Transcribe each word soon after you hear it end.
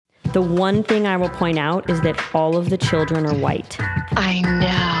The one thing I will point out is that all of the children are white. I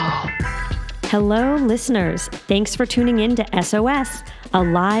know. Hello, listeners. Thanks for tuning in to SOS, a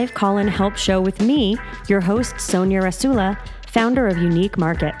live call-in help show with me, your host, Sonia Rasula, founder of Unique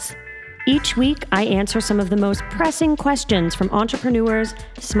Markets. Each week, I answer some of the most pressing questions from entrepreneurs,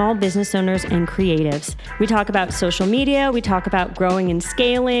 small business owners, and creatives. We talk about social media, we talk about growing and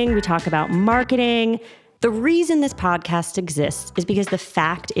scaling, we talk about marketing. The reason this podcast exists is because the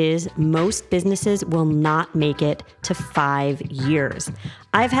fact is most businesses will not make it to 5 years.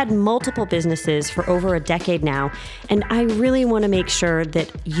 I've had multiple businesses for over a decade now, and I really want to make sure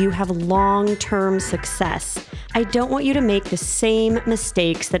that you have long-term success. I don't want you to make the same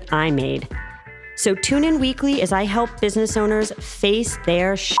mistakes that I made. So tune in weekly as I help business owners face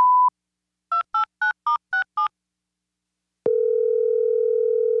their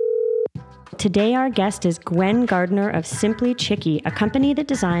Today, our guest is Gwen Gardner of Simply Chicky, a company that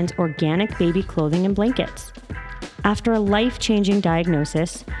designs organic baby clothing and blankets. After a life-changing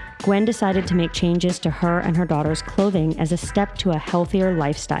diagnosis, Gwen decided to make changes to her and her daughter's clothing as a step to a healthier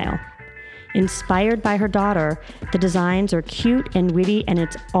lifestyle. Inspired by her daughter, the designs are cute and witty, and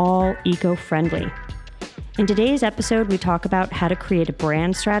it's all eco-friendly. In today's episode, we talk about how to create a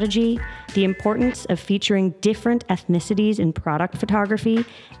brand strategy, the importance of featuring different ethnicities in product photography,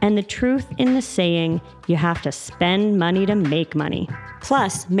 and the truth in the saying, you have to spend money to make money.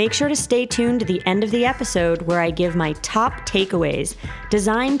 Plus, make sure to stay tuned to the end of the episode where I give my top takeaways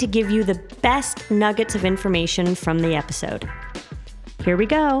designed to give you the best nuggets of information from the episode. Here we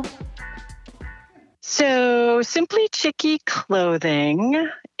go. So Simply Chicky clothing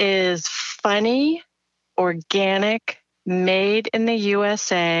is funny, organic, made in the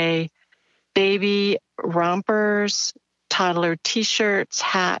USA, baby rompers, toddler t-shirts,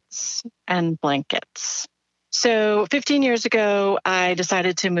 hats, and blankets. So 15 years ago, I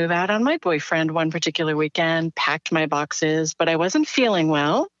decided to move out on my boyfriend one particular weekend, packed my boxes, but I wasn't feeling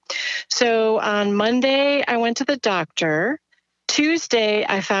well. So on Monday, I went to the doctor. Tuesday,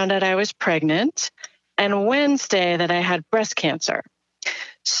 I found out I was pregnant, and Wednesday that I had breast cancer.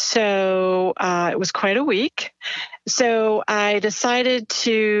 So it was quite a week. So I decided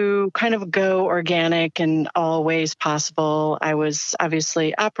to kind of go organic in all ways possible. I was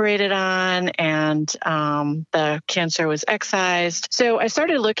obviously operated on, and the cancer was excised. So I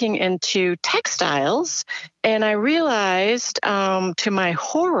started looking into textiles, and I realized to my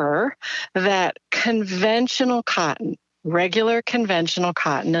horror that conventional cotton, regular conventional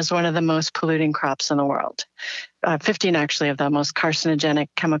cotton, is one of the most polluting crops in the world. 15 actually of the most carcinogenic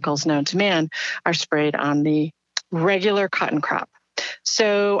chemicals known to man are sprayed on the regular cotton crop.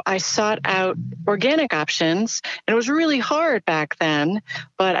 So I sought out organic options, and it was really hard back then,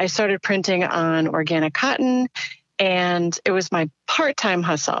 but I started printing on organic cotton, and it was my part-time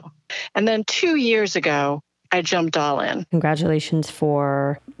hustle. And then 2 years ago, I jumped all in. Congratulations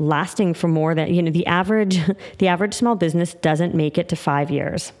for lasting for more than, the average small business doesn't make it to 5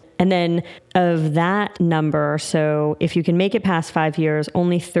 years. And then of that number, so if you can make it past 5 years,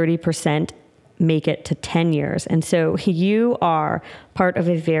 only 30% make it to 10 years. And so you are part of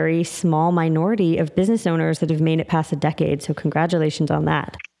a very small minority of business owners that have made it past a decade. So congratulations on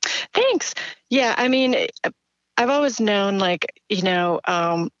that. Thanks. Yeah, I mean, I've always known,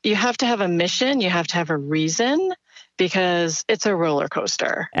 you have to have a mission, you have to have a reason, because it's a roller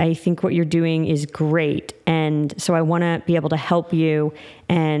coaster. I think what you're doing is great. And so I want to be able to help you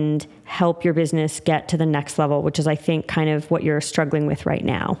and help your business get to the next level, which is, I think, kind of what you're struggling with right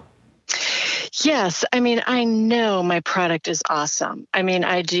now. Yes. I mean, I know my product is awesome. I mean,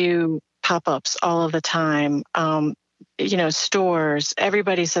 I do pop-ups all of the time. Stores,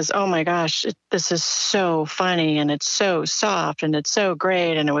 everybody says, oh my gosh, this is so funny, and it's so soft, and it's so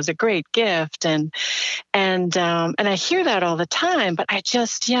great, and it was a great gift. And I hear that all the time, but I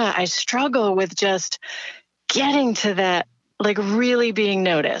struggle with just getting to that, like really being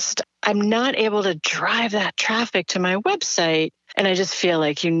noticed. I'm not able to drive that traffic to my website. And I just feel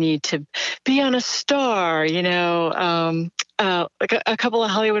like you need to be on a star, like a couple of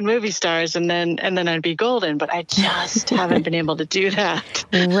Hollywood movie stars, and then I'd be golden. But I just haven't been able to do that.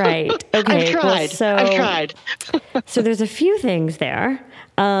 Right. Okay. I've tried. So there's a few things there.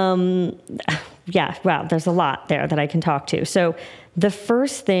 There's a lot there that I can talk to. So the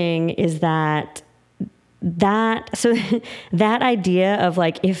first thing is that idea of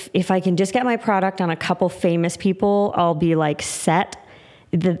like, if I can just get my product on a couple famous people, I'll be like set.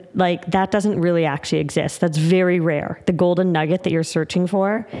 That doesn't really actually exist. That's very rare. The golden nugget that you're searching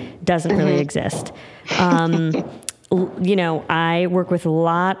for doesn't really exist. I work with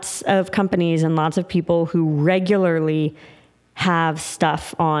lots of companies and lots of people who regularly have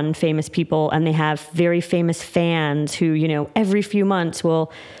stuff on famous people, and they have very famous fans who, every few months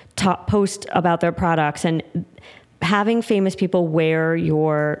will post about their products. And having famous people wear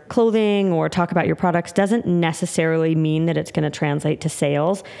your clothing or talk about your products doesn't necessarily mean that it's going to translate to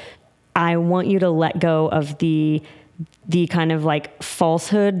sales. I want you to let go of the kind of like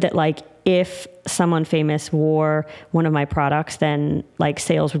falsehood that like if someone famous wore one of my products, then like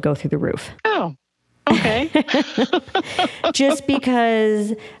sales would go through the roof. Oh, okay. Just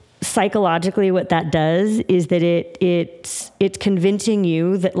because psychologically what that does is that it's convincing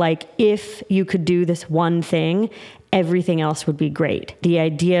you that like if you could do this one thing, everything else would be great. The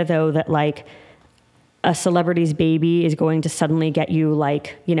idea though that like a celebrity's baby is going to suddenly get you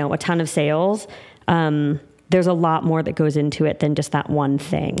like, a ton of sales, there's a lot more that goes into it than just that one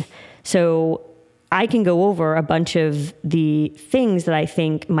thing. So I can go over a bunch of the things that I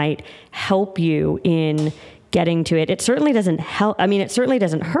think might help you in getting to it. It certainly doesn't help. I mean, it certainly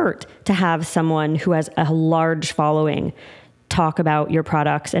doesn't hurt to have someone who has a large following talk about your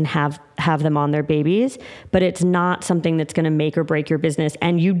products and have them on their babies, but it's not something that's going to make or break your business.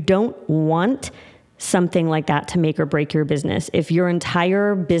 And you don't want something like that to make or break your business. If your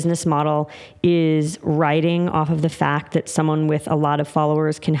entire business model is riding off of the fact that someone with a lot of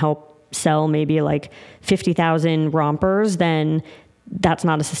followers can help sell maybe like 50,000 rompers, then that's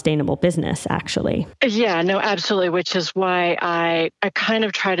not a sustainable business, actually. Yeah, no, absolutely. Which is why I kind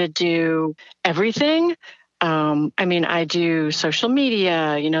of try to do everything. I do social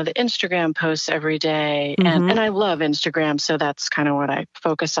media, the Instagram posts every day, and I love Instagram. So that's kind of what I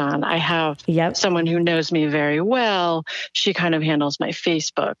focus on. I have someone who knows me very well. She kind of handles my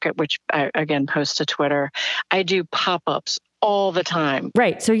Facebook, which I, again, post to Twitter. I do pop-ups all the time.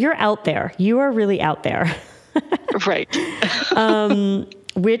 Right. So you're out there. You are really out there. Right.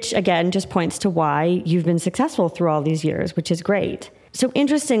 Which again, just points to why you've been successful through all these years, which is great. So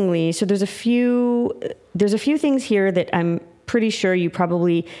interestingly, there's a few things here that I'm pretty sure you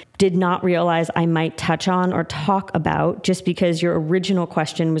probably did not realize I might touch on or talk about, just because your original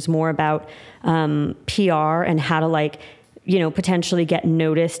question was more about PR and how to potentially get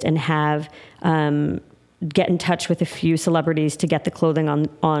noticed and have get in touch with a few celebrities to get the clothing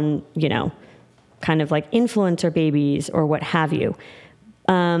on kind of like influencer babies or what have you.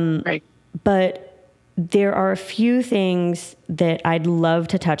 Right. But there are a few things that I'd love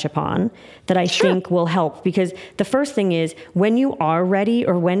to touch upon that I think will help, because the first thing is when you are ready,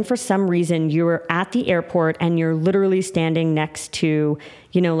 or when for some reason you're at the airport and you're literally standing next to,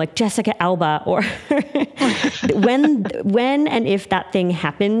 like Jessica Alba, or when and if that thing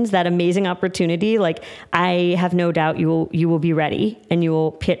happens, that amazing opportunity, like I have no doubt you will be ready and you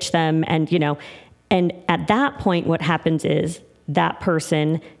will pitch them, and and at that point what happens is that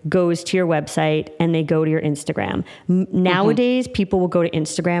person goes to your website and they go to your Instagram. Nowadays, people will go to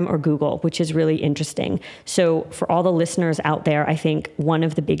Instagram or Google, which is really interesting. So for all the listeners out there, I think one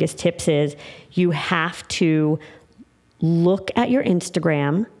of the biggest tips is you have to look at your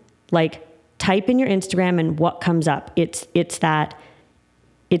Instagram, like type in your Instagram and what comes up. It's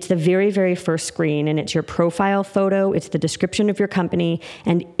the very, very first screen, and it's your profile photo. It's the description of your company.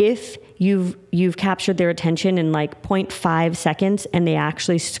 And if you've captured their attention in like 0.5 seconds and they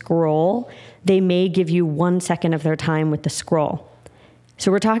actually scroll, they may give you 1 second of their time with the scroll.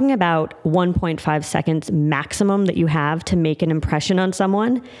 So we're talking about 1.5 seconds maximum that you have to make an impression on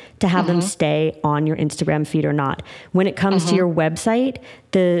someone, to have them stay on your Instagram feed or not. When it comes to your website,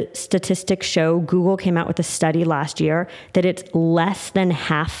 the statistics show, Google came out with a study last year, that it's less than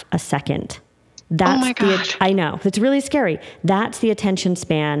half a second. That's oh my gosh. I know. It's really scary. That's the attention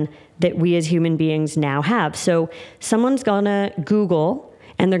span that we as human beings now have. So someone's going to Google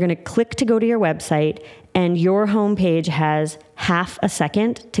and they're going to click to go to your website, and your homepage has half a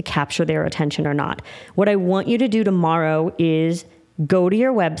second to capture their attention or not. What I want you to do tomorrow is go to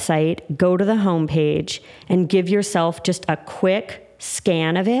your website, go to the homepage, and give yourself just a quick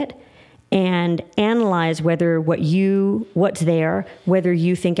scan of it and analyze whether what's there, whether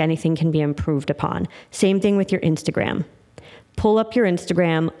you think anything can be improved upon. Same thing with your Instagram. Pull up your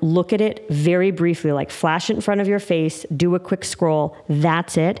Instagram, look at it very briefly, like flash it in front of your face, do a quick scroll,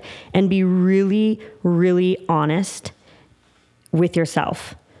 that's it, and be really, really honest with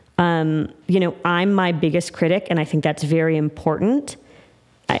yourself. I'm my biggest critic, and I think that's very important.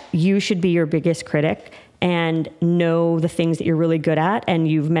 You should be your biggest critic and know the things that you're really good at, and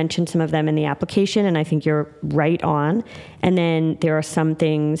you've mentioned some of them in the application, and I think you're right on. And then there are some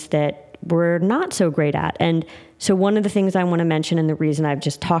things that we're not so great at. And so one of the things I want to mention, and the reason I've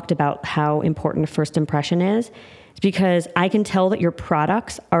just talked about how important first impression is because I can tell that your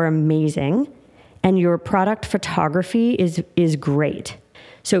products are amazing and your product photography is great.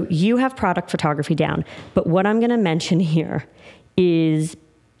 So you have product photography down, but what I'm going to mention here is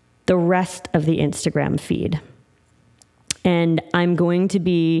the rest of the Instagram feed. And I'm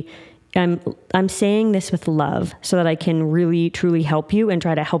saying this with love so that I can really, truly help you and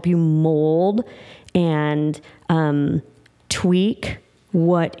try to help you mold and tweak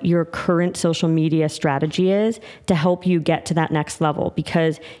what your current social media strategy is to help you get to that next level,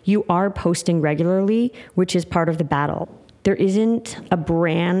 because you are posting regularly, which is part of the battle. There isn't a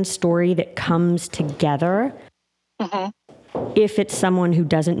brand story that comes together if it's someone who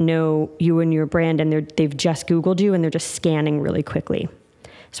doesn't know you and your brand and they've just Googled you and they're just scanning really quickly.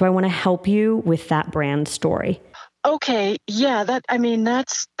 So I want to help you with that brand story. Okay. Yeah,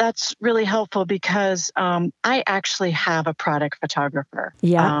 that's really helpful because I actually have a product photographer.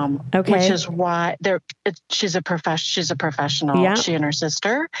 Yeah. Okay. Which is why she's a professional. Yeah. She and her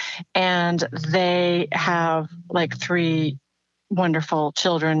sister, and they have like 3 wonderful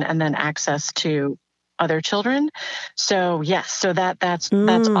children, and then access to other children. So yes, so that's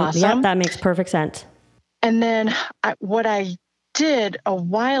awesome. Yeah, that makes perfect sense. And then what I did a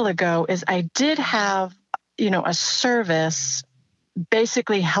while ago is I did have a service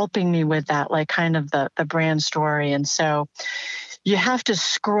basically helping me with that, like kind of the brand story. And so you have to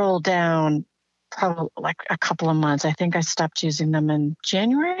scroll down probably like a couple of months. I think I stopped using them in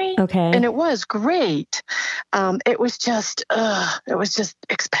January. Okay. And it was great. It was just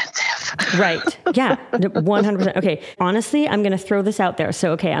expensive. Right. Yeah. 100%. Okay. Honestly, I'm going to throw this out there.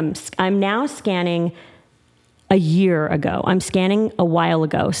 So, okay, I'm now scanning a year ago. I'm scanning a while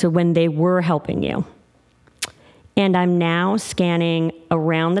ago. So when they were helping you. And I'm now scanning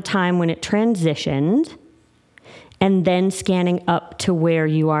around the time when it transitioned and then scanning up to where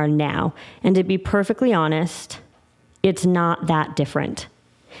you are now. And to be perfectly honest, it's not that different.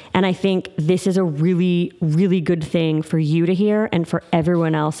 And I think this is a really, really good thing for you to hear and for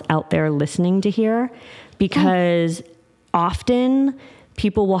everyone else out there listening to hear, because often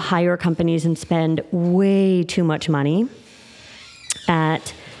people will hire companies and spend way too much money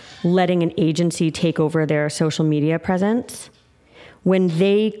at letting an agency take over their social media presence when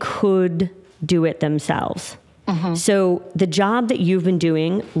they could do it themselves. So the job that you've been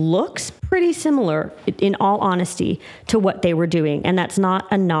doing looks pretty similar, in all honesty, to what they were doing. And that's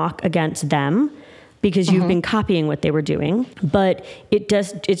not a knock against them, because you've been copying what they were doing. But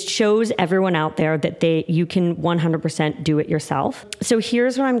it shows everyone out there that you can 100% do it yourself. So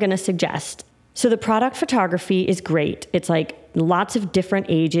here's what I'm going to suggest. So the product photography is great. It's like lots of different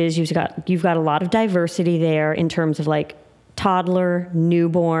ages. You've got a lot of diversity there in terms of like toddler,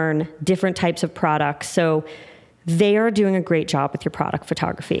 newborn, different types of products. So they are doing a great job with your product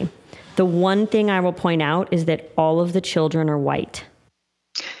photography. The one thing I will point out is that all of the children are white.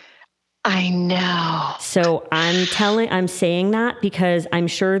 I know. So I'm saying that because I'm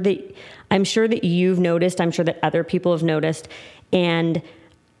sure that you've noticed, I'm sure that other people have noticed. And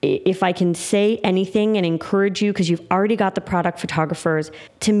if I can say anything and encourage you, because you've already got the product photographers,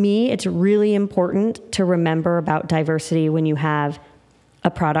 to me, it's really important to remember about diversity when you have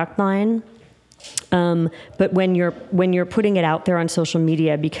a product line. But when you're putting it out there on social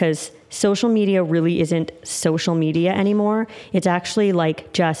media, because social media really isn't social media anymore. It's actually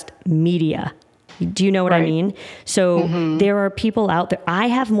like just media. Do you know what I mean? So there are people out there. I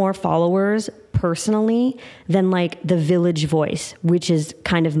have more followers personally than like the Village Voice, which is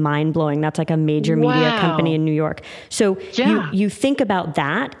kind of mind blowing. That's like a major media company in New York. So you think about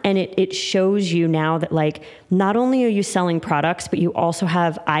that, and it shows you now that like not only are you selling products, but you also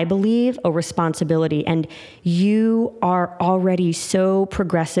have, I believe, a responsibility. And you are already so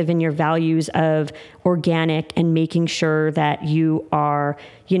progressive in your values of organic and making sure that you are,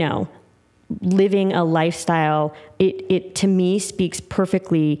 living a lifestyle. It to me speaks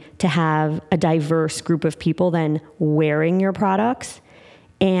perfectly to have a diverse group of people then wearing your products.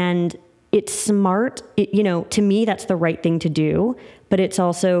 And it's smart. To me, that's the right thing to do, but it's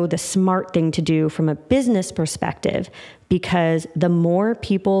also the smart thing to do from a business perspective, because the more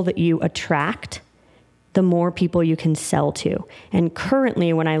people that you attract, the more people you can sell to. And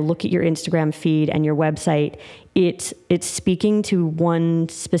currently, when I look at your Instagram feed and your website, it's speaking to one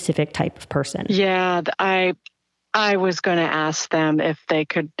specific type of person. Yeah, I was going to ask them if they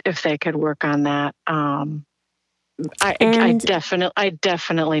could work on that. I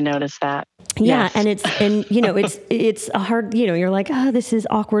definitely noticed that. Yeah, yes. it's a hard, you're like, this is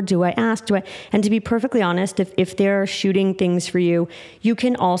awkward. Do I ask? And to be perfectly honest, if they're shooting things for you, you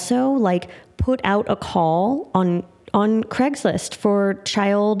can also like put out a call on Craigslist for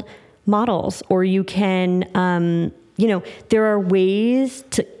child models, or you can, there are ways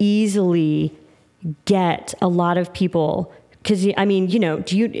to easily get a lot of people, because I mean,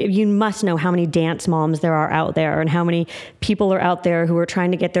 you must know how many dance moms there are out there and how many people are out there who are trying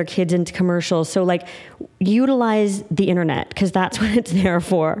to get their kids into commercials. So like utilize the internet, because that's what it's there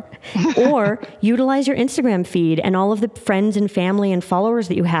for. Or utilize your Instagram feed and all of the friends and family and followers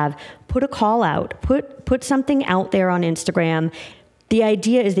that you have. Put a call out, put something out there on Instagram. The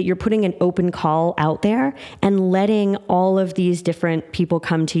idea is that you're putting an open call out there and letting all of these different people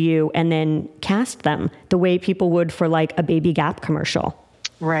come to you and then cast them the way people would for like a Baby Gap commercial.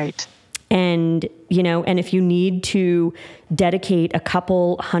 Right. And, and if you need to dedicate a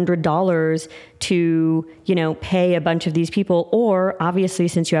couple $100 to, pay a bunch of these people, or obviously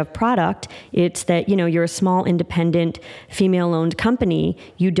since you have product, it's that, you're a small independent female owned company,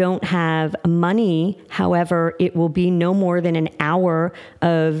 you don't have money. However, it will be no more than an hour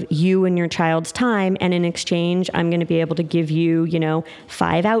of you and your child's time. And in exchange, I'm going to be able to give you,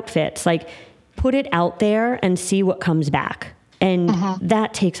 5 outfits. Like, put it out there and see what comes back. And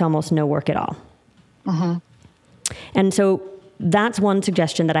that takes almost no work at all. And so that's one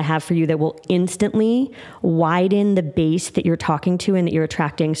suggestion that I have for you that will instantly widen the base that you're talking to and that you're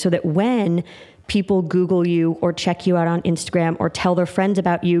attracting, so that when people Google you or check you out on Instagram or tell their friends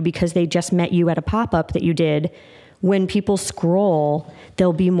about you because they just met you at a pop-up that you did, when people scroll,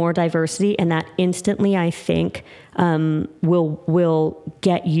 there'll be more diversity, and that instantly, I think, will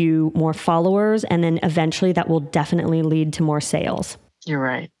get you more followers, and then eventually that will definitely lead to more sales. You're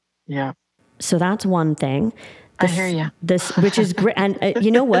right. Yeah. So that's one thing. I hear you. Which is great. And you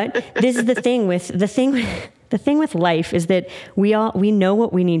know what? This is the thing with life is that we know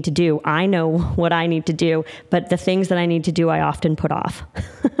what we need to do. I know what I need to do, but the things that I need to do, I often put off.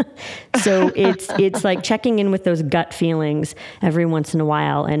 So it's like checking in with those gut feelings every once in a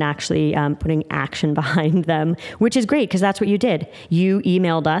while and actually putting action behind them, which is great because that's what you did. You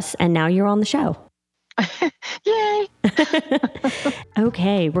emailed us and now you're on the show. Yay!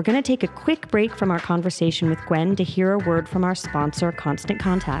 Okay, we're going to take a quick break from our conversation with Gwen to hear a word from our sponsor, Constant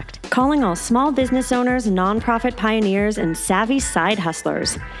Contact. Calling all small business owners, nonprofit pioneers, and savvy side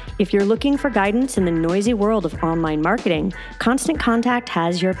hustlers. If you're looking for guidance in the noisy world of online marketing, Constant Contact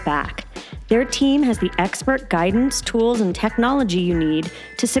has your back. Their team has the expert guidance, tools, and technology you need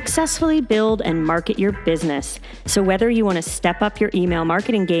to successfully build and market your business. So whether you want to step up your email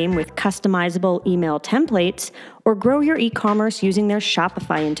marketing game with customizable email templates or grow your e-commerce using their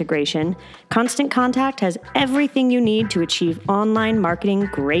Shopify integration, Constant Contact has everything you need to achieve online marketing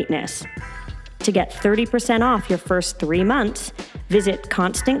greatness. To get 30% off your first 3 months, visit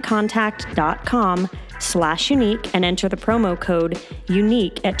constantcontact.com/unique and enter the promo code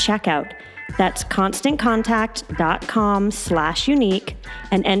UNIQUE at checkout. That's constantcontact.com/unique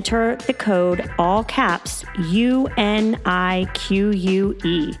and enter the code all caps UNIQUE.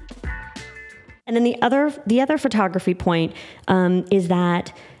 And then the other photography point is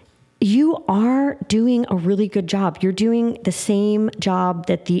that you are doing a really good job. You're doing the same job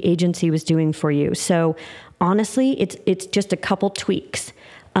that the agency was doing for you. So honestly, it's just a couple tweaks.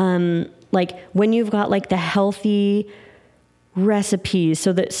 Like when you've got like the healthy recipes.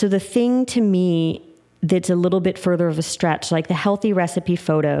 So the thing to me that's a little bit further of a stretch, like the healthy recipe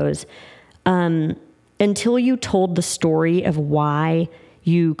photos, until you told the story of why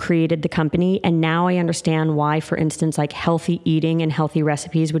you created the company. And now I understand why, for instance, like healthy eating and healthy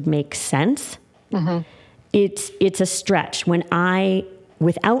recipes would make sense. It's a stretch when I,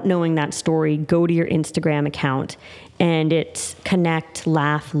 without knowing that story, go to your Instagram account and it's connect,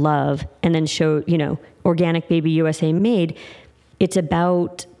 laugh, love, and then show, Organic Baby USA Made. It's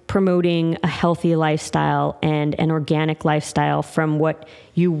about promoting a healthy lifestyle and an organic lifestyle from what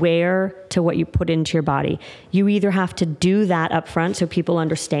you wear to what you put into your body. You either have to do that up front so people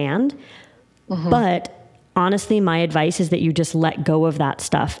understand, but honestly, my advice is that you just let go of that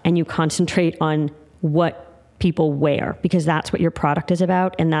stuff and you concentrate on what people wear, because that's what your product is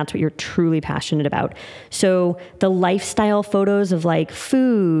about and that's what you're truly passionate about. So the lifestyle photos of like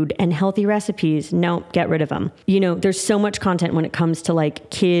food and healthy recipes, no, get rid of them. There's so much content when it comes to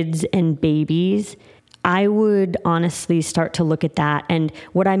like kids and babies. I would honestly start to look at that. And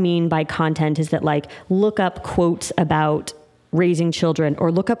what I mean by content is that like look up quotes about raising children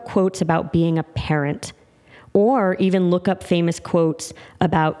or look up quotes about being a parent. Or even look up famous quotes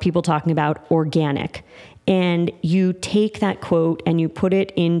about people talking about organic. And you take that quote and you put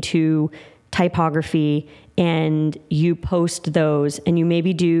it into typography and you post those and you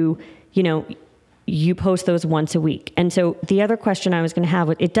maybe do, you post those once a week. And so the other question I was going to have,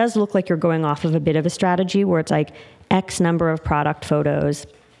 it does look like you're going off of a bit of a strategy where it's like X number of product photos,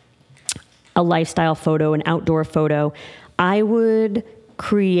 a lifestyle photo, an outdoor photo. I would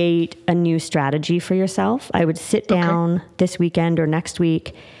create a new strategy for yourself. I would sit down this weekend or next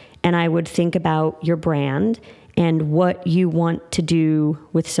week, and I would think about your brand and what you want to do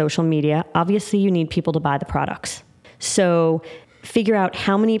with social media. Obviously, you need people to buy the products. So figure out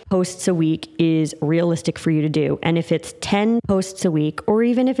how many posts a week is realistic for you to do. And if it's 10 posts a week, or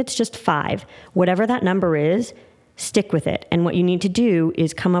even if it's just 5, whatever that number is, stick with it. And what you need to do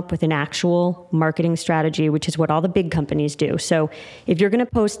is come up with an actual marketing strategy, which is what all the big companies do. So if you're going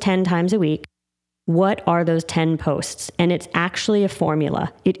to post 10 times a week, what are those 10 posts? And it's actually a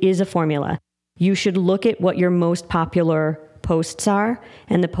formula. It is a formula. You should look at what your most popular posts are,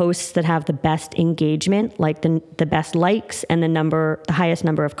 and the posts that have the best engagement, like the best likes and the highest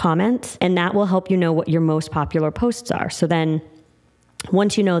number of comments. And that will help you know what your most popular posts are. So then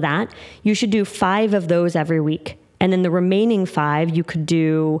once you know that, you should do 5 of those every week. And then the remaining 5, you could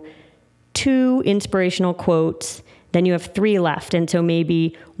do 2 inspirational quotes. Then you have 3 left. And so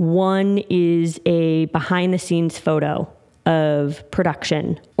maybe 1 is a behind the scenes photo of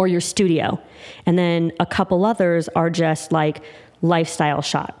production or your studio. And then a couple others are just like lifestyle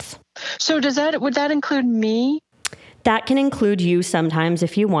shots. So would that include me? That can include you sometimes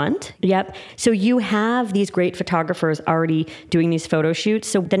if you want. Yep. So you have these great photographers already doing these photo shoots.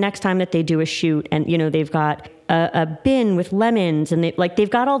 So the next time that they do a shoot and, they've got a bin with lemons and they've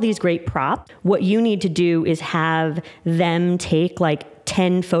got all these great props, what you need to do is have them take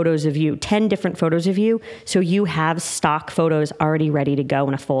 10 photos of you, 10 different photos of you. So you have stock photos already ready to go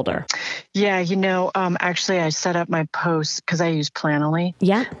in a folder. Yeah. Actually I set up my posts because I use Planoly.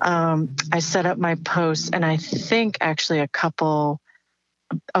 Yeah. I set up my posts, and I think actually a couple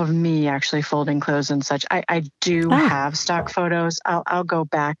of me actually folding clothes and such. I do have stock photos. I'll go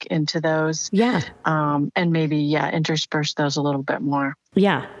back into those. Yeah. And maybe, intersperse those a little bit more.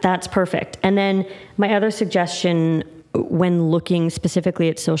 Yeah. That's perfect. And then my other suggestion when looking specifically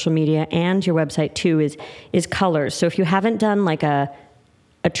at social media and your website too is colors. So if you haven't done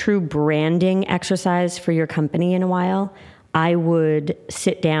a true branding exercise for your company in a while, I would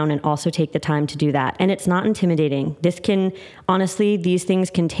sit down and also take the time to do that. And it's not intimidating. Honestly, these things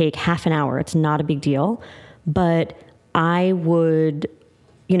can take half an hour. It's not a big deal. But I would,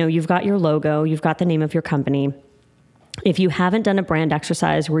 you've got your logo, you've got the name of your company. If you haven't done a brand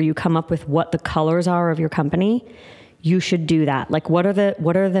exercise where you come up with what the colors are of your company, you should do that. What are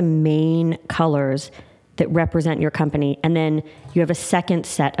the main colors that represent your company? And then you have a second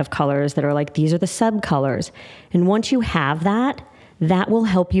set of colors that are these are the sub colors. And once you have that will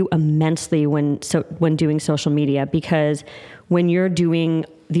help you immensely when doing social media, because when you're doing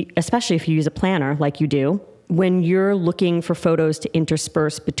especially if you use a planner like you do, when you're looking for photos to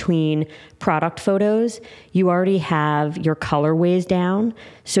intersperse between product photos, you already have your colorways down,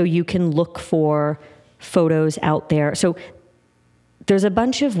 so you can look for photos out there. So there's a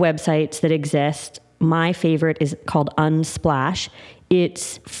bunch of websites that exist. My favorite is called Unsplash.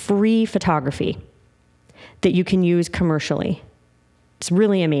 It's free photography that you can use commercially. It's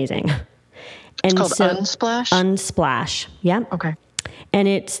really amazing. It's called Unsplash? Unsplash. Yeah. Okay. And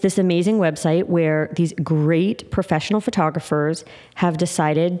it's this amazing website where these great professional photographers have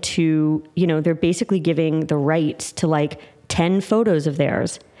decided to, they're basically giving the rights to 10 photos of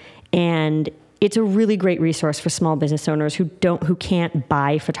theirs. And it's a really great resource for small business owners who can't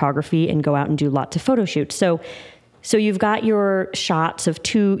buy photography and go out and do lots of photo shoots. So you've got your shots of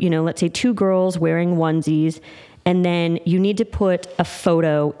let's say 2 girls wearing onesies, and then you need to put a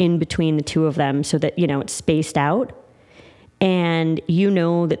photo in between the 2 of them so that, it's spaced out. And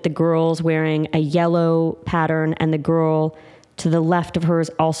that the girl's wearing a yellow pattern and the girl to the left of her is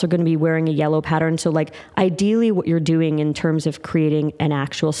also going to be wearing a yellow pattern. So ideally what you're doing in terms of creating an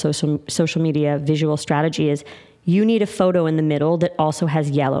actual social media visual strategy is you need a photo in the middle that also has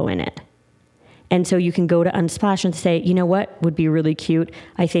yellow in it. And so you can go to Unsplash and say, what would be really cute?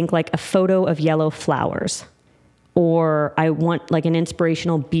 I think a photo of yellow flowers, or I want an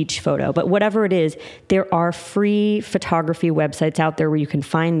inspirational beach photo. But whatever it is, there are free photography websites out there where you can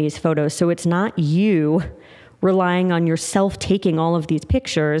find these photos. So it's not you relying on yourself taking all of these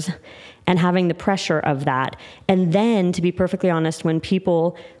pictures and having the pressure of that. And then, to be perfectly honest, when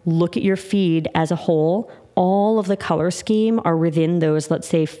people look at your feed as a whole, all of the color scheme are within those, let's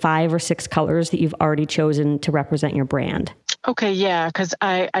say, 5 or 6 colors that you've already chosen to represent your brand. Okay, yeah, because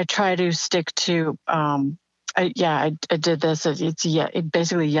I try to stick to, I did this. It's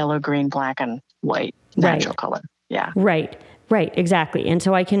basically yellow, green, black, and white, natural color. Yeah. Right, exactly. And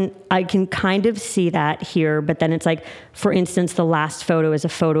so I can kind of see that here, but then it's for instance, the last photo is a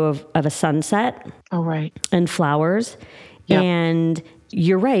photo of a sunset. Oh, right. And flowers. Yep. And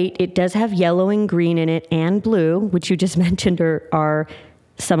you're right, it does have yellow and green in it and blue, which you just mentioned are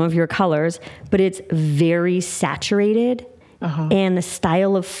some of your colors, but it's very saturated. And the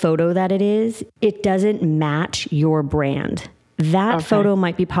style of photo that it is, it doesn't match your brand. That photo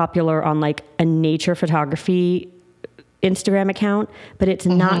might be popular on like a nature photography Instagram account, but it's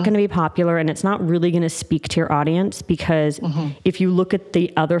not going to be popular, and it's not really going to speak to your audience, because if you look at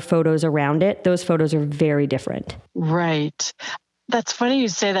the other photos around it, those photos are very different. Right. That's funny you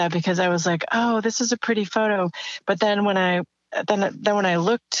say that, because I was like, oh, this is a pretty photo. But then when I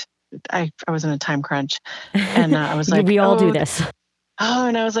looked, I was in a time crunch, and I was like, we all do this. Oh,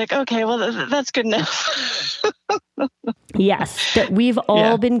 and I was like, okay, well, that's good enough. Yes, that we've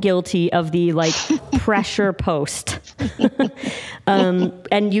all been guilty of the like pressure post.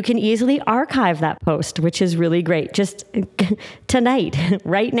 And you can easily archive that post, which is really great. Just tonight,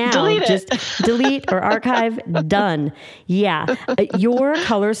 right now, delete or archive, done. Yeah. Your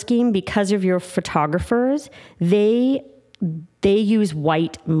color scheme, because of your photographers, they use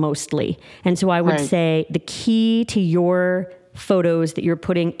white mostly. And so I would say the key to your photos that you're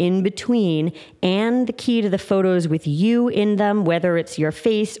putting in between, and the key to the photos with you in them, whether it's your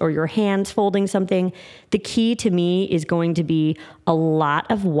face or your hands folding something, the key to me is going to be a lot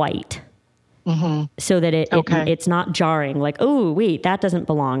of white, so that it's not jarring, like, oh, wait, that doesn't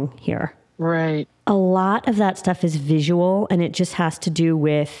belong here. Right. A lot of that stuff is visual, and it just has to do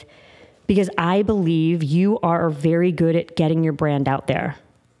with, because I believe you are very good at getting your brand out there.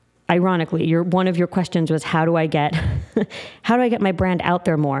 Ironically, one of your questions was, how do I get my brand out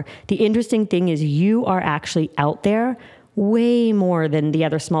there more? The interesting thing is you are actually out there way more than the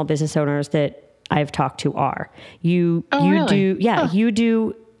other small business owners that I've talked to are. You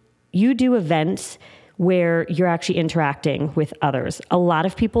do events where you're actually interacting with others. A lot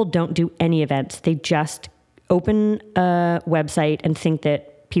of people don't do any events. They just open a website and think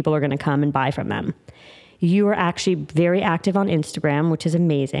that people are going to come and buy from them. You are actually very active on Instagram, which is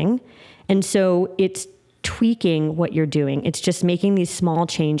amazing. And so it's tweaking what you're doing. It's just making these small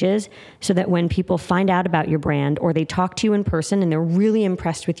changes so that when people find out about your brand, or they talk to you in person and they're really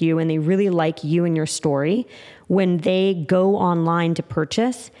impressed with you and they really like you and your story, when they go online to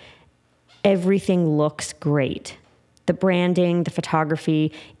purchase, everything looks great. The branding, the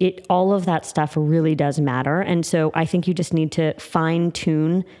photography, all of that stuff really does matter. And so I think you just need to fine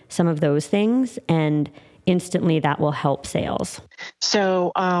tune some of those things, and instantly that will help sales.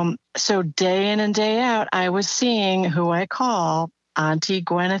 So day in and day out, I was seeing who I call Auntie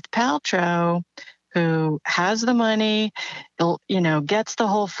Gwyneth Paltrow, who has the money, gets the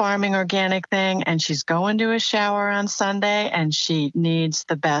whole farming organic thing, and she's going to a shower on Sunday, and she needs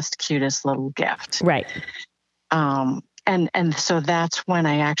the best, cutest little gift. Right. And so that's when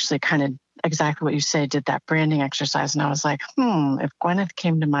I actually kind of, exactly what you say, did that branding exercise. And I was like, if Gwyneth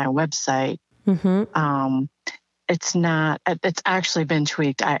came to my website, it's actually been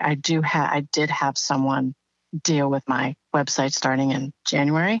tweaked. I did have someone deal with my website starting in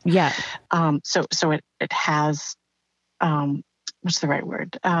January. Yeah. So it has, what's the right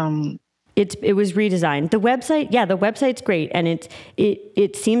word? It was redesigned. The website's great. And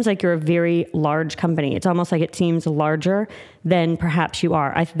it seems like you're a very large company. It's almost like it seems larger than perhaps you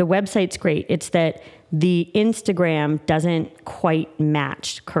are. The website's great. It's that the Instagram doesn't quite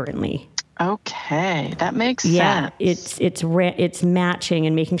match currently. Okay, that makes sense. Yeah, it's matching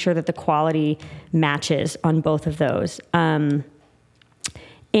and making sure that the quality matches on both of those. And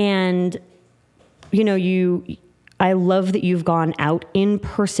I love that you've gone out in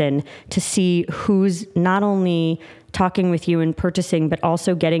person to see who's not only talking with you and purchasing, but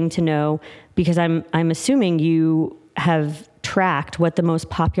also getting to know, because I'm assuming you have tracked what the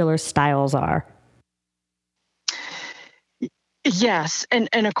most popular styles are. Yes, and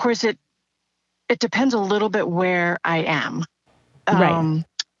of course it depends a little bit where I am. Right.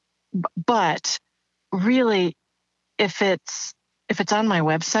 But really, if it's on my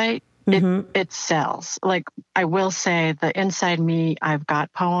website, it sells. Like, I will say the Inside Me I've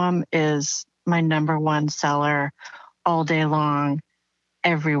Got poem is my number one seller all day long,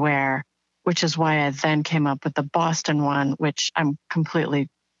 everywhere, which is why I then came up with the Boston one, which I'm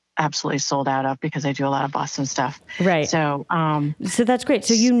absolutely sold out of, because I do a lot of Boston stuff. Right. So that's great.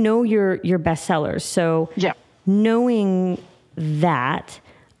 So your best sellers. So yeah. Knowing that,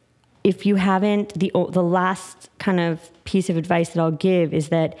 if you haven't, the last kind of piece of advice that I'll give is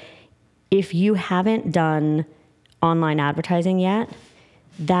that if you haven't done online advertising yet,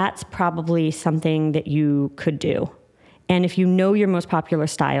 that's probably something that you could do. And if you know your most popular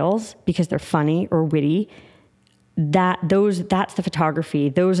styles because they're funny or witty, that's the photography.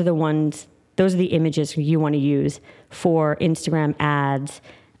 Those are the images you want to use for Instagram ads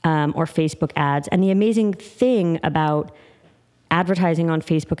or Facebook ads. And the amazing thing about advertising on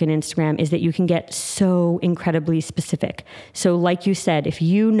Facebook and Instagram is that you can get so incredibly specific. So like you said, if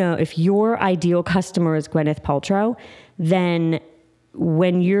your ideal customer is Gwyneth Paltrow, then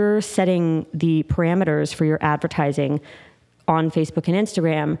when you're setting the parameters for your advertising on Facebook and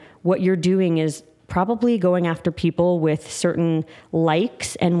Instagram, what you're doing is probably going after people with certain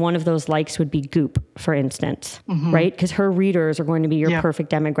likes, and one of those likes would be Goop, for instance, right? Because her readers are going to be your perfect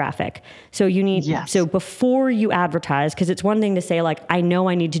demographic. So you need, so before you advertise, because it's one thing to say like, I know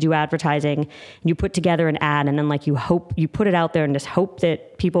I need to do advertising, and you put together an ad, and then like you put it out there and just hope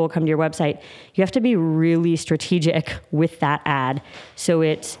that people will come to your website. You have to be really strategic with that ad. So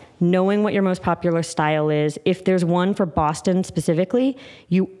it's knowing what your most popular style is. If there's one for Boston specifically,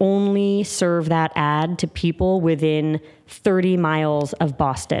 you only serve that ad to people within 30 miles of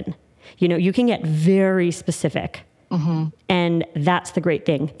Boston. You can get very specific. And that's the great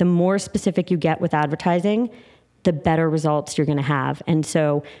thing. The more specific you get with advertising, the better results you're going to have. And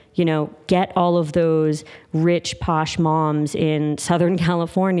so, get all of those rich, posh moms in Southern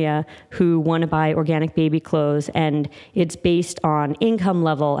California who want to buy organic baby clothes, and it's based on income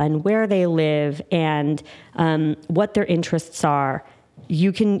level and where they live and what their interests are.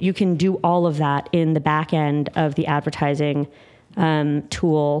 You can do all of that in the back end of the advertising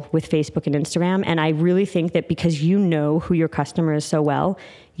tool with Facebook and Instagram. And I really think that because you know who your customer is so well,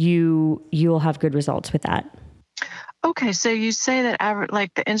 you'll have good results with that. Okay, so you say that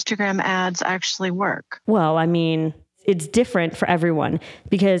the Instagram ads actually work. Well, I mean, it's different for everyone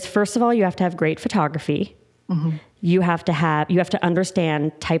because first of all, you have to have great photography. You have to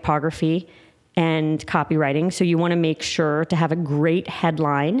understand typography and copywriting. So you want to make sure to have a great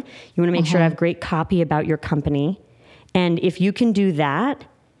headline. You want to make sure to have great copy about your company. And if you can do that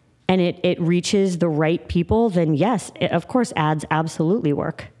and it reaches the right people, then yes, of course, ads absolutely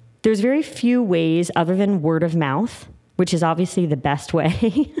work. There's very few ways other than word of mouth, which is obviously the best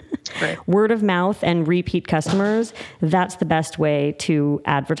way. Right. Word of mouth and repeat customers, that's the best way to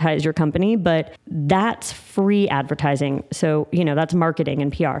advertise your company, but that's free advertising. So, that's marketing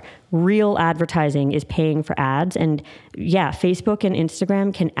and PR. Real advertising is paying for ads. And yeah, Facebook and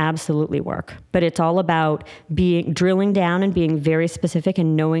Instagram can absolutely work, but it's all about drilling down and being very specific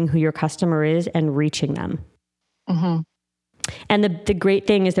and knowing who your customer is and reaching them. And the great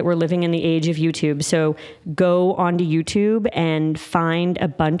thing is that we're living in the age of YouTube. So go onto YouTube and find a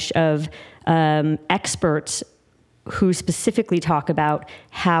bunch of experts who specifically talk about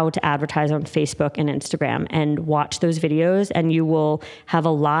how to advertise on Facebook and Instagram, and watch those videos, and you will have a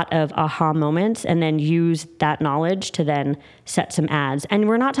lot of aha moments and then use that knowledge to then set some ads. And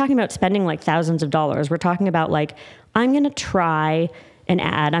we're not talking about spending like thousands of dollars. We're talking about like, I'm going to try an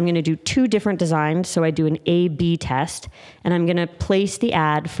ad. I'm going to do 2 different designs. So I do an A/B test, and I'm going to place the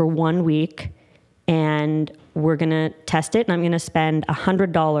ad for 1 week, and we're going to test it. And I'm going to spend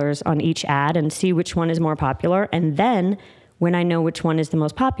 $100 on each ad and see which one is more popular. And then when I know which one is the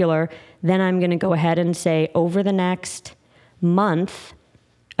most popular, then I'm going to go ahead and say, over the next month,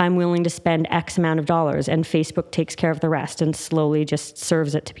 I'm willing to spend X amount of dollars, and Facebook takes care of the rest and slowly just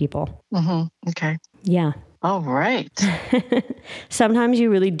serves it to people. Okay. Yeah. All right. Sometimes you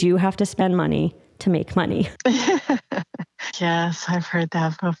really do have to spend money to make money. Yes, I've heard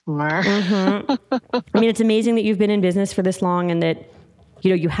that before. I mean, it's amazing that you've been in business for this long, and that,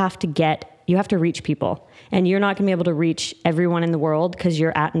 you have to reach people, and you're not going to be able to reach everyone in the world because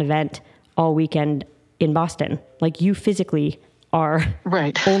you're at an event all weekend in Boston. Like, you physically are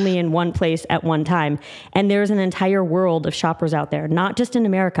only in one place at one time. And there's an entire world of shoppers out there, not just in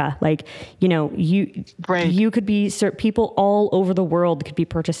America. Like, you could be, people all over the world could be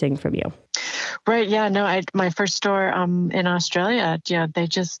purchasing from you. Right. Yeah. No, my first store in Australia, they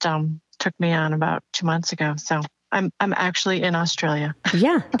just took me on about 2 months ago. So I'm actually in Australia.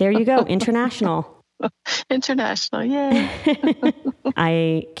 Yeah. There you go. International. International. Yay.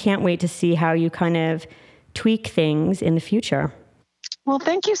 I can't wait to see how you kind of tweak things in the future. Well,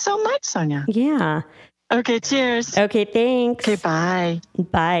 thank you so much, Sonia. Yeah. Okay, cheers. Okay, thanks. Okay, bye.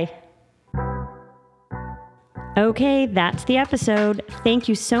 Bye. Okay, that's the episode. Thank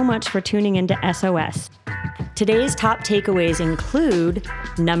you so much for tuning into SOS. Today's top takeaways include,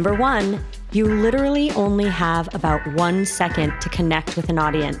 number 1, you literally only have about 1 second to connect with an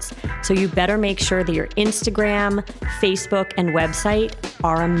audience. So you better make sure that your Instagram, Facebook, and website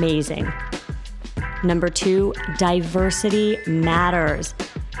are amazing. Number 2, diversity matters.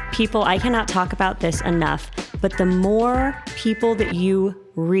 People, I cannot talk about this enough, but the more people that you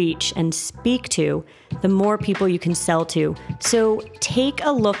reach and speak to, the more people you can sell to. So take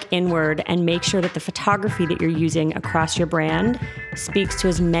a look inward and make sure that the photography that you're using across your brand speaks to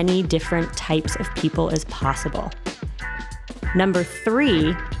as many different types of people as possible. Number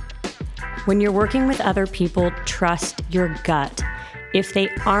 3, when you're working with other people, trust your gut. If they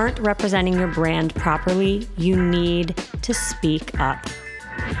aren't representing your brand properly, you need to speak up.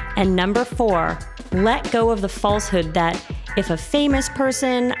 And number 4, let go of the falsehood that if a famous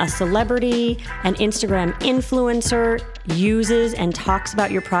person, a celebrity, an Instagram influencer uses and talks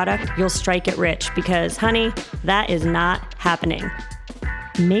about your product, you'll strike it rich, because, honey, that is not happening.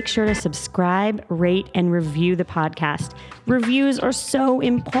 Make sure to subscribe, rate, and review the podcast. Reviews are so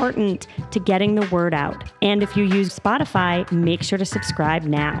important to getting the word out. And if you use Spotify, make sure to subscribe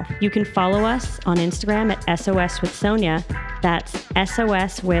now. You can follow us on Instagram at SOS with Sonia. That's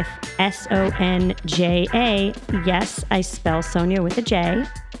SOS with SONJA. Yes, I spell Sonia with a J.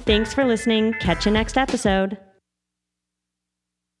 Thanks for listening. Catch you next episode.